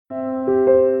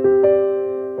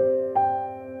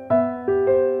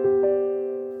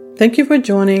Thank you for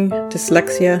joining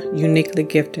Dyslexia Uniquely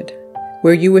Gifted,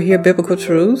 where you will hear biblical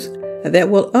truths that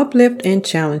will uplift and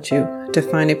challenge you to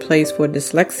find a place for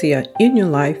dyslexia in your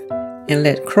life and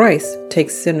let Christ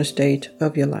take center stage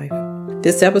of your life.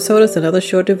 This episode is another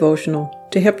short devotional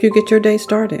to help you get your day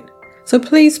started. So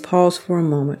please pause for a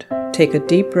moment, take a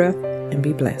deep breath, and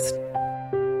be blessed.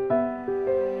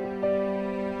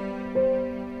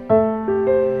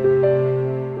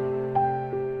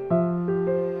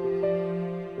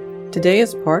 Today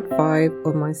is part 5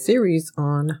 of my series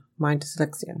on my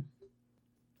dyslexia.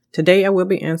 Today I will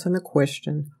be answering the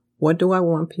question, what do I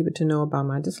want people to know about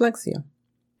my dyslexia?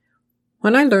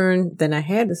 When I learned that I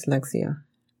had dyslexia,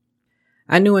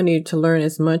 I knew I needed to learn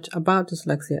as much about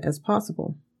dyslexia as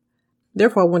possible.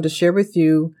 Therefore, I want to share with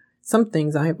you some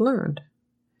things I have learned.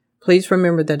 Please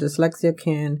remember that dyslexia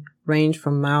can range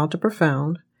from mild to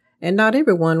profound, and not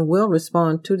everyone will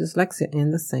respond to dyslexia in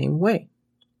the same way.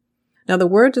 Now, the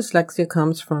word dyslexia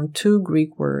comes from 2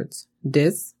 Greek words,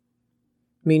 dys,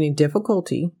 meaning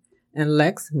difficulty, and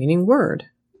lex, meaning word.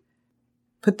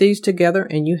 Put these together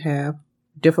and you have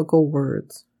difficult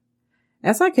words.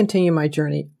 As I continue my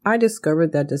journey, I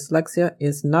discovered that dyslexia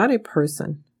is not a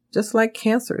person, just like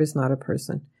cancer is not a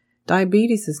person.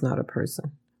 Diabetes is not a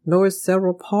person, nor is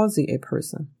cerebral palsy a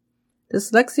person.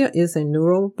 Dyslexia is a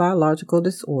neurobiological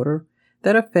disorder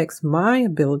that affects my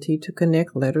ability to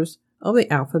connect letters of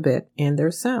the alphabet and their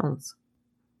sounds.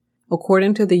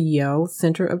 According to the Yale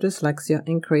Center of Dyslexia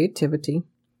and Creativity,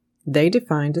 they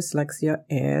define dyslexia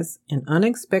as an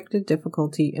unexpected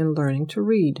difficulty in learning to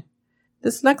read.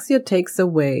 Dyslexia takes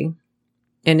away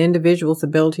an individual's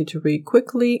ability to read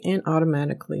quickly and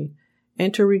automatically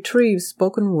and to retrieve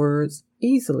spoken words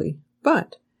easily,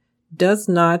 but does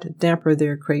not dampen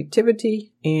their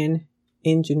creativity and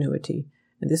ingenuity.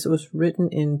 And this was written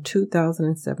in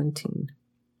 2017.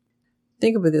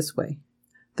 Think of it this way.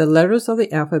 The letters of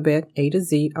the alphabet A to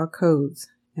Z are codes,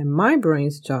 and my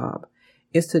brain's job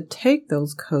is to take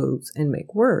those codes and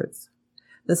make words.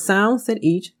 The sounds that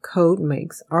each code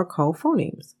makes are called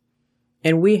phonemes,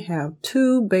 and we have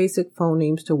 2 basic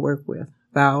phonemes to work with,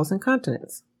 vowels and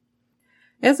consonants.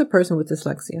 As a person with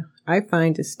dyslexia, I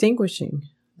find distinguishing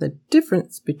the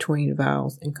difference between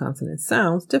vowels and consonant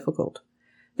sounds difficult.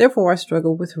 Therefore, I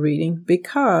struggle with reading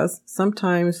because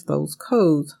sometimes those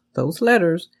codes, those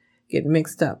letters, get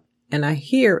mixed up, and I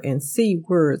hear and see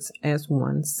words as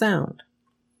one sound.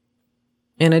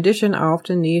 In addition, I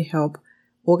often need help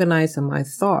organizing my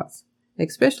thoughts,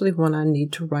 especially when I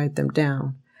need to write them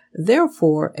down.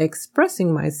 Therefore,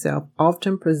 expressing myself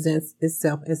often presents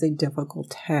itself as a difficult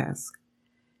task.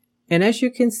 And as you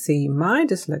can see, my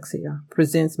dyslexia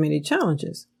presents many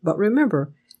challenges, but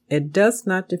remember, it does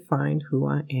not define who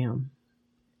I am.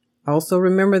 Also,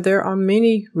 remember there are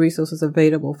many resources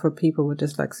available for people with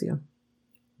dyslexia.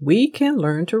 We can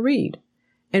learn to read,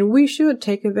 and we should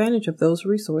take advantage of those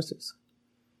resources.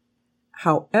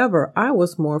 However, I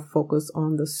was more focused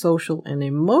on the social and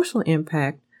emotional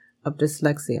impact of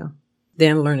dyslexia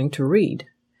than learning to read.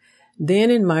 Then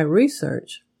in my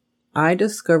research, I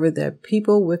discovered that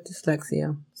people with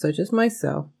dyslexia, such as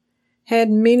myself, had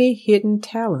many hidden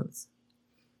talents.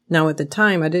 Now, at the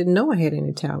time, I didn't know I had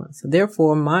any talents.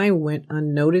 Therefore, mine went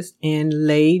unnoticed and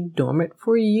lay dormant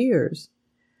for years.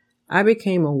 I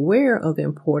became aware of the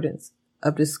importance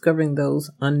of discovering those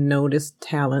unnoticed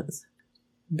talents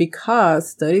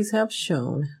because studies have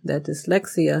shown that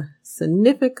dyslexia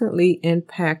significantly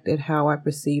impacted how I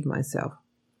perceived myself.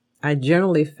 I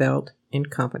generally felt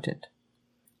incompetent.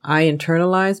 I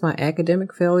internalized my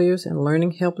academic failures and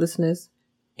learning helplessness,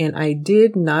 and I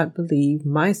did not believe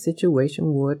my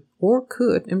situation would or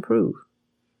could improve.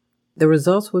 The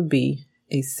results would be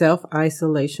a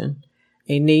self-isolation,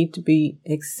 a need to be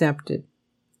accepted,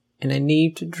 and a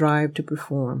need to drive to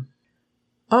perform.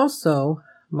 Also,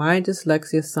 my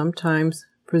dyslexia sometimes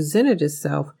presented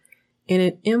itself in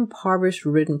an impoverished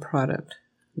written product.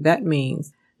 That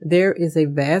means there is a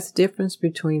vast difference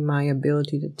between my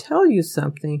ability to tell you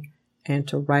something and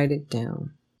to write it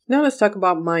down. Now let's talk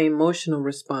about my emotional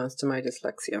response to my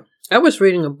dyslexia. I was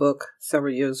reading a book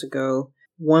several years ago,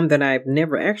 one that I've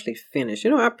never actually finished.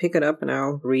 I pick it up and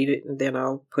I'll read it and then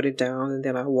I'll put it down and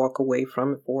then I'll walk away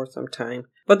from it for some time.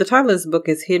 But the title of this book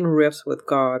is Hidden Rifts with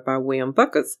God by William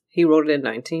Buckets. He wrote it in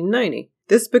 1990.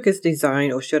 This book is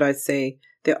designed, or should I say,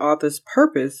 the author's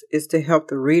purpose is to help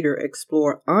the reader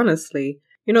explore honestly,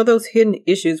 those hidden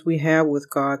issues we have with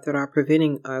God that are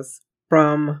preventing us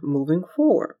from moving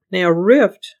forward. Now,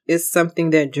 rift is something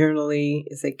that generally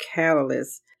is a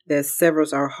catalyst that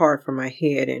severs our heart from our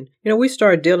head. And, we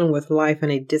start dealing with life in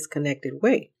a disconnected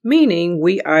way, meaning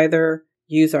we either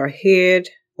use our head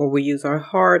or we use our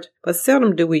heart, but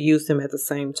seldom do we use them at the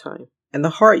same time. And the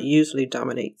heart usually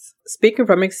dominates. Speaking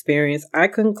from experience, I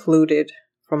concluded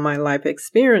from my life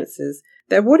experiences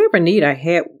that whatever need I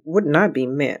had would not be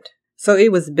met. So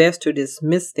it was best to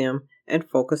dismiss them and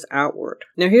focus outward.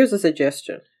 Now here's a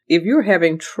suggestion. If you're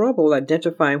having trouble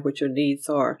identifying what your needs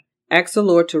are, ask the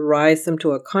Lord to rise them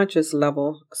to a conscious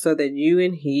level so that you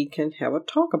and He can have a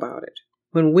talk about it.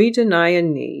 When we deny a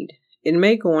need, it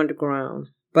may go underground,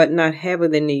 but not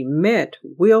having the need met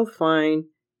will find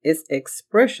its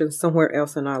expression somewhere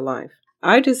else in our life.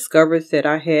 I discovered that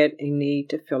I had a need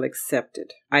to feel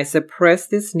accepted. I suppressed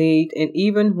this need, and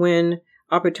even when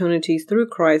opportunities through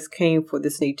Christ came for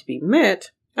this need to be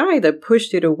met, I either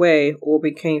pushed it away or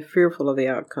became fearful of the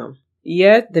outcome.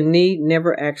 Yet the need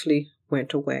never actually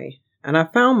went away, and I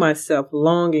found myself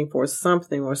longing for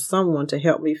something or someone to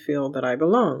help me feel that I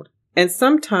belonged. And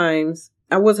sometimes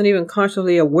I wasn't even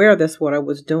consciously aware that's what I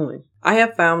was doing. I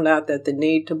have found out that the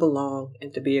need to belong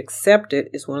and to be accepted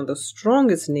is one of the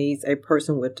strongest needs a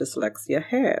person with dyslexia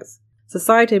has.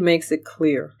 Society makes it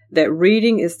clear that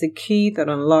reading is the key that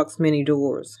unlocks many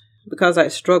doors. Because I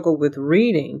struggled with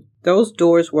reading, those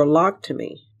doors were locked to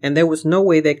me, and there was no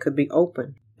way they could be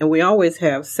opened. And we always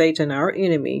have Satan, our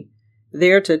enemy,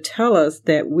 there to tell us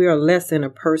that we are less than a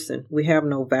person. We have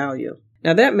no value.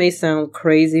 Now that may sound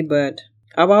crazy, but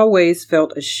I've always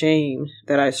felt ashamed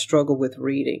that I struggle with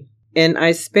reading. And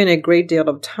I spent a great deal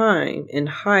of time in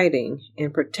hiding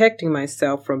and protecting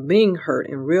myself from being hurt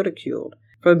and ridiculed,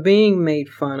 from being made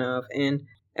fun of. And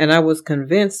I was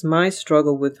convinced my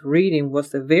struggle with reading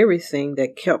was the very thing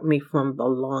that kept me from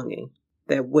belonging,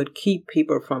 that would keep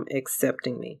people from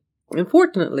accepting me.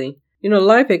 Unfortunately,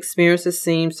 life experiences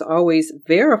seems to always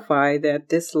verify that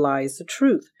this lie is the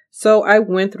truth. So I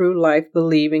went through life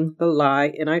believing the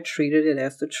lie, and I treated it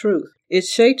as the truth. It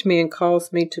shaped me and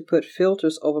caused me to put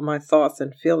filters over my thoughts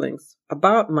and feelings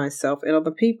about myself and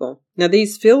other people. Now,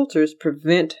 these filters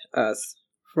prevent us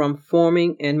from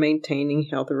forming and maintaining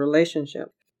healthy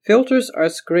relationships. Filters are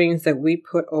screens that we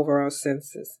put over our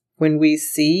senses. When we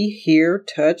see, hear,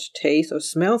 touch, taste, or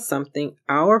smell something,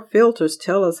 our filters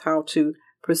tell us how to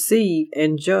perceive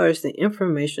and judge the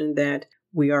information that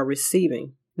we are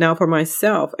receiving. Now, for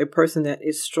myself, a person that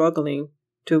is struggling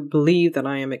to believe that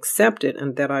I am accepted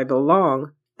and that I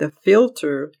belong, the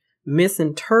filter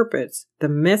misinterprets the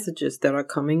messages that are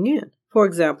coming in. For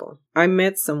example, I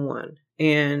met someone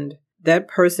and that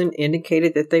person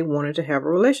indicated that they wanted to have a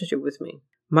relationship with me.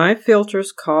 My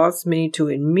filters caused me to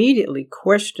immediately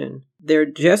question their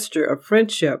gesture of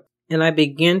friendship, and I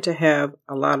began to have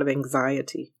a lot of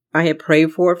anxiety. I had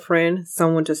prayed for a friend,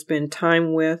 someone to spend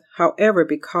time with. However,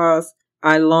 because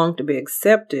I longed to be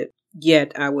accepted,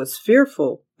 yet I was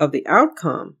fearful of the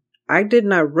outcome, I did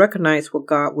not recognize what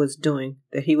God was doing,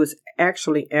 that He was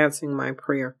actually answering my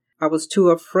prayer. I was too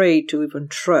afraid to even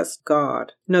trust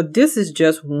God. Now, this is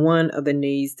just one of the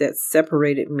needs that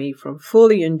separated me from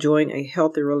fully enjoying a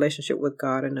healthy relationship with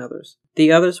God and others.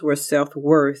 The others were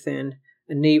self-worth and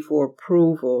a need for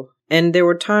approval. And there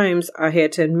were times I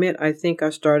had to admit I think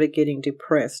I started getting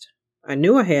depressed. I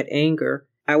knew I had anger.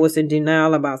 I was in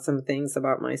denial about some things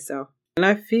about myself. And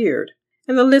I feared.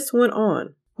 And the list went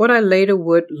on. What I later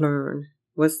would learn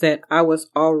was that I was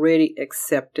already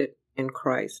accepted in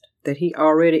Christ, that He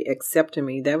already accepted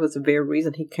me. That was the very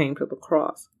reason He came to the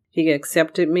cross. He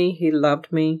accepted me. He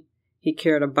loved me. He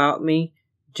cared about me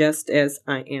just as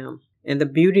I am. And the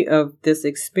beauty of this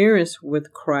experience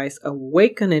with Christ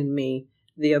awakened in me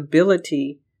the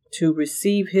ability to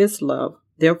receive His love.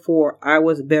 Therefore, I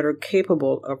was better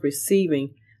capable of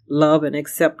receiving love and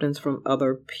acceptance from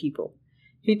other people.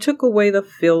 He took away the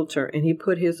filter and He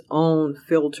put His own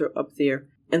filter up there.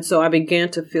 And so I began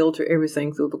to filter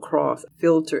everything through the cross,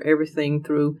 filter everything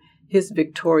through His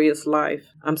victorious life.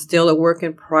 I'm still a work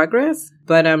in progress,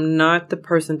 but I'm not the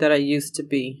person that I used to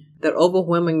be. That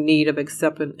overwhelming need of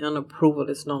acceptance and approval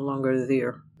is no longer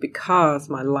there because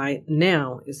my light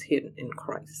now is hidden in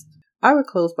Christ. I would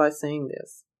close by saying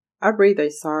this. I breathe a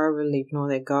sigh of relief knowing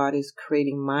that God is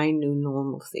creating my new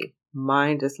normalcy,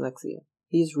 my dyslexia.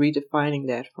 He's redefining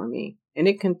that for me, and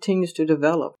it continues to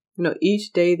develop.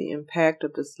 Each day the impact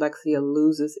of dyslexia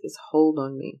loses its hold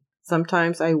on me.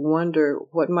 Sometimes I wonder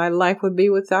what my life would be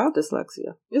without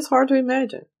dyslexia. It's hard to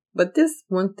imagine. But this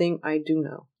one thing I do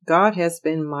know. God has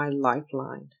been my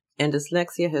lifeline, and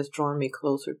dyslexia has drawn me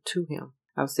closer to Him.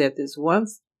 I've said this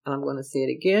once, and I'm going to say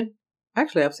it again.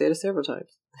 Actually, I've said it several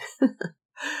times.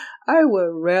 I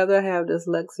would rather have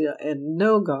dyslexia and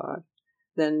know God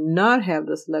than not have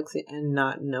dyslexia and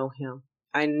not know Him.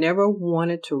 I never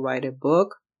wanted to write a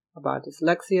book about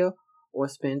dyslexia or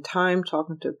spend time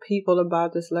talking to people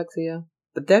about dyslexia,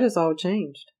 but that has all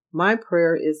changed. My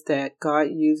prayer is that God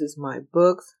uses my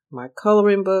books, my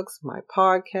coloring books, my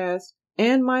podcast,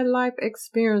 and my life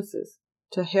experiences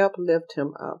to help lift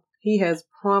him up. He has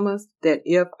promised that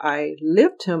if I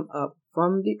lift him up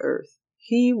from the earth,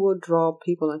 he will draw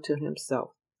people unto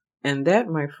himself. And that,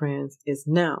 my friends, is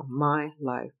now my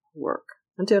life work.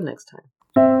 Until next time.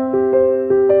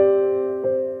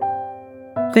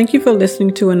 Thank you for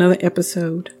listening to another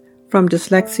episode from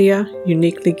Dyslexia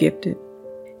Uniquely Gifted.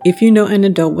 If you know an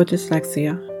adult with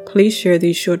dyslexia, please share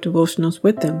these short devotionals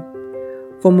with them.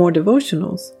 For more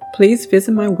devotionals, please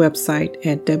visit my website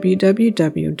at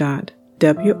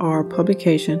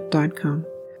www.wrpublication.com,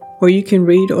 where you can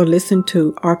read or listen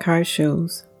to archive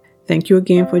shows. Thank you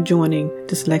again for joining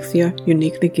Dyslexia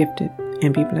Uniquely Gifted,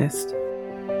 and be blessed.